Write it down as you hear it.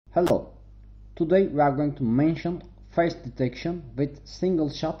Hello, today we are going to mention face detection with single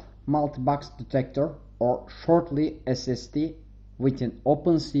shot multibox detector, or shortly SSD, within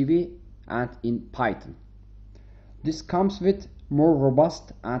OpenCV and in Python. This comes with more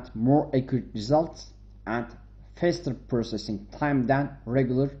robust and more accurate results and faster processing time than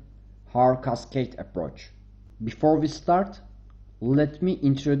regular haar cascade approach. Before we start, let me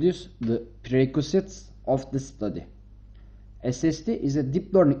introduce the prerequisites of the study. SSD is a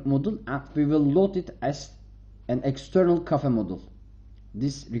deep learning model and we will load it as an external cafe model.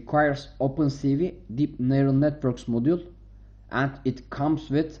 This requires OpenCV Deep Neural Networks module and it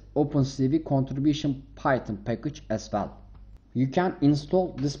comes with OpenCV contribution Python package as well. You can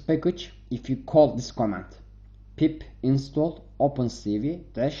install this package if you call this command: pip install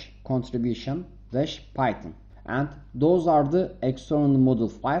opencv-contribution-python, and those are the external model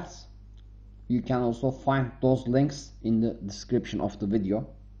files. You can also find those links in the description of the video.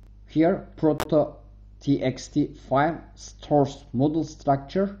 Here, proto.txt file stores model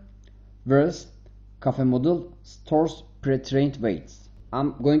structure, whereas cafe model stores pre-trained weights.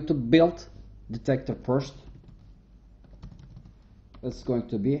 I'm going to build detector first. It's going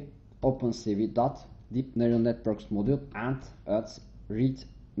to be OpenCV.deep neural networks module, and let's read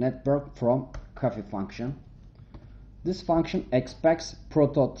network from cafe function. This function expects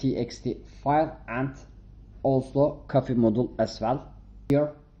proto.txt file and also cafe module as well.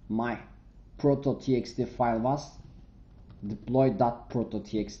 Here my proto.txt file was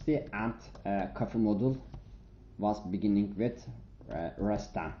deploy.proto.txt and cafe module was beginning with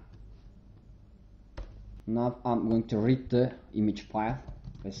restan. Now I'm going to read the image file.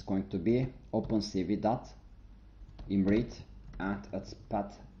 It's going to be opencv.imread and its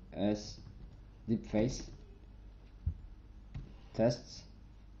path is deepface tests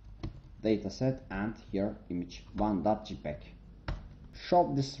dataset, and here image 1.jpg.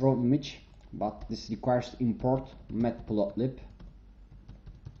 Show this raw image, but this requires import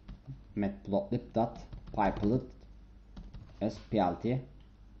matplotlib.pyplot as plt.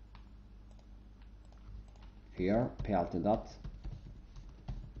 Here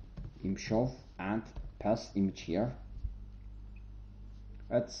plt.imshow and pass image here.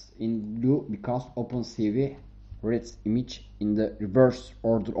 It's in blue because OpenCV reads image in the reverse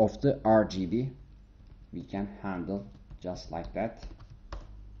order of the RGB. We can handle just like that.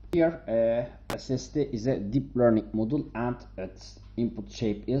 Here SSD is a deep learning model and its input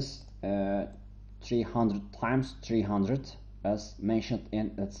shape is 300 times 300 as mentioned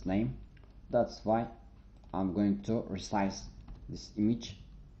in its name. That's why I'm going to resize this image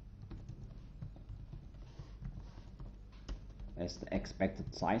as the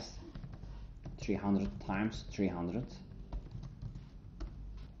expected size, 300 times 300.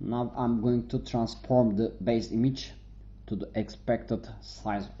 Now I'm going to transform the base image to the expected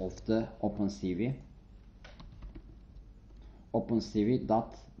size of the OpenCV.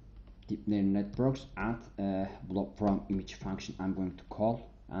 OpenCV.deep neural networks and block from image function I'm going to call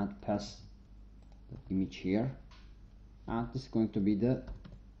and pass the image here, and this is going to be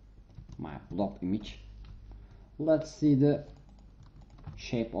my block image. Let's see the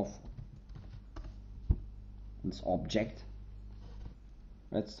shape of this object.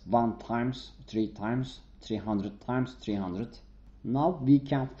 It's 1 times 3 times 300 times 300. Now we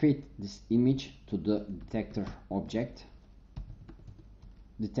can fit this image to the detector object.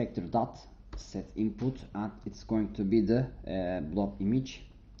 Detector dot set input, and it's going to be the block image,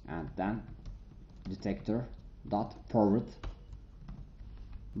 and then detector dot forward.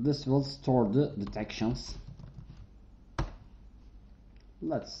 This will store the detections.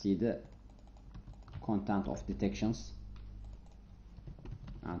 Let's see the content of detections,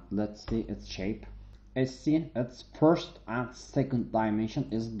 and let's see its shape. As seen, its first and second dimension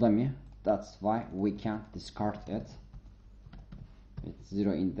is dummy. That's why we can't discard it. It's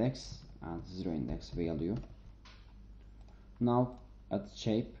 0 index and 0 index value. Now its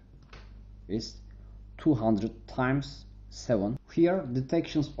shape is 200 times 7. Here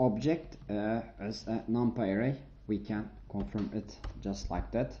detections object is a numpy array. We can confirm it just like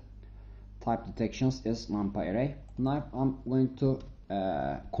that. Type detections is numpy array. Now I'm going to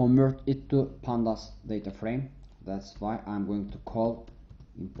convert it to pandas data frame. That's why I'm going to call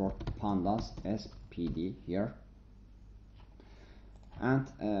import pandas as pd here,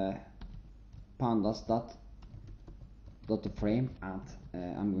 and pandas data frame, and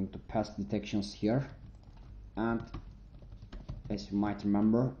I'm going to pass detections here. And as you might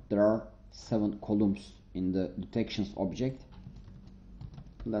remember, there are 7 columns in the detections object.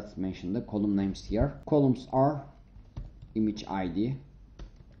 Let's mention the column names here. Columns are image ID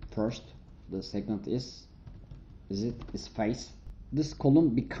first, the second is face, this column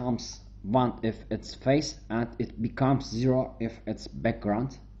becomes 1 if it's face, and it becomes 0 if it's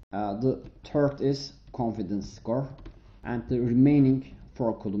background. The third is confidence score, and the remaining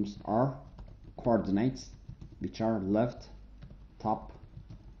 4 columns are coordinates, which are left, top,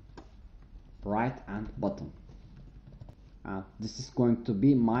 right, and bottom. This is going to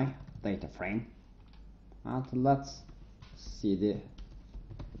be my data frame, and let's see the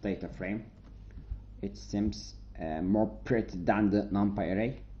data frame. It seems more pretty than the NumPy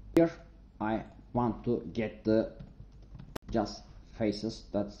array. Here I want to get the just faces,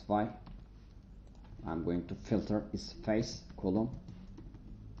 that's why I'm going to filter its face column,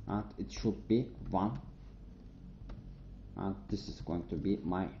 and it should be 1, and this is going to be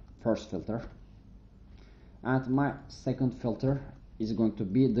my first filter. And my second filter is going to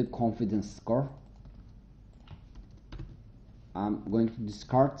be the confidence score. I'm going to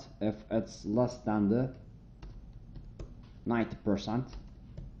discard if it's less than the 90%,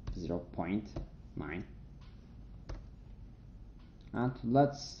 0.9. And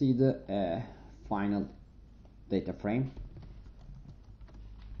let's see the final data frame.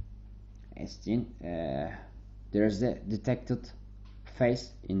 As seen, there is a detected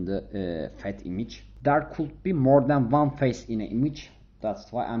face in the fat image. There could be more than one face in an image.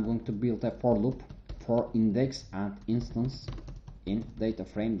 That's why I'm going to build a for loop for index and instance in data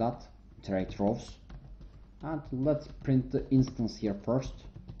frame dot iterate rows. And let's print the instance here first.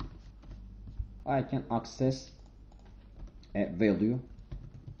 I can access a value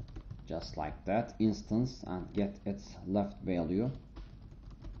just like that, instance, and get its left value,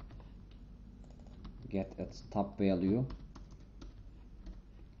 get its top value,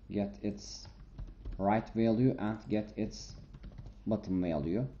 get its right value, and get its bottom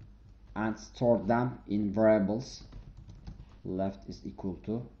value, and store them in variables. Left is equal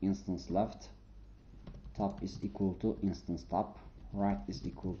to instance left, top is equal to instance top, right is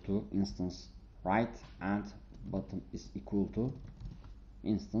equal to instance right, and bottom is equal to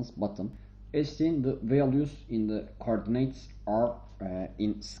instance bottom. As seen, the values in the coordinates are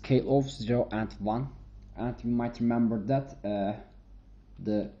in scale of 0 and 1, and you might remember that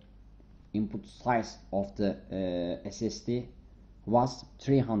the input size of the SSD was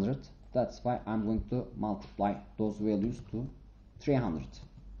 300. That's why I'm going to multiply those values to 300,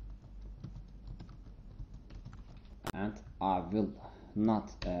 and I will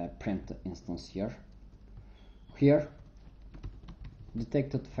not print the instance here. Here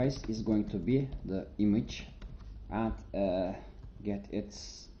detected face is going to be the image, and get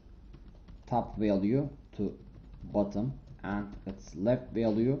its top value to bottom and its left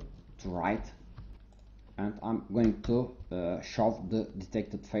value to right, and I'm going to show the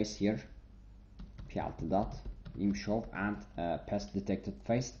detected face here, plt dot im show, and pass detected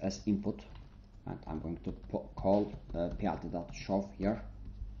face as input, and I'm going to call plt dot show here.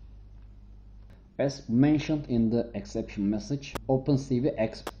 As mentioned in the exception message, OpenCV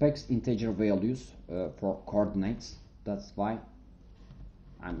expects integer values for coordinates. That's why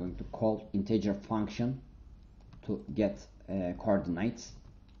I'm going to call integer function to get coordinates.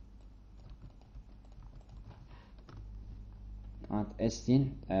 And as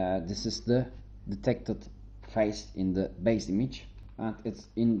seen, this is the detected face in the base image, and it's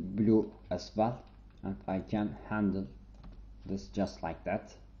in blue as well, and I can handle this just like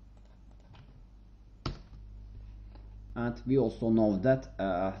that. And we also know that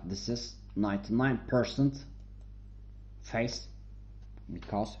this is 99% face,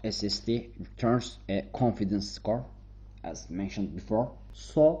 because SSD returns a confidence score as mentioned before.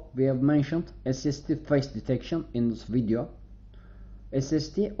 So we have mentioned SSD face detection in this video.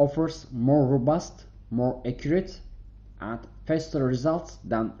 SSD offers more robust, more accurate, and faster results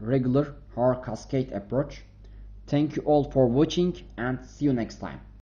than regular haar cascade approach. Thank you all for watching, and see you next time.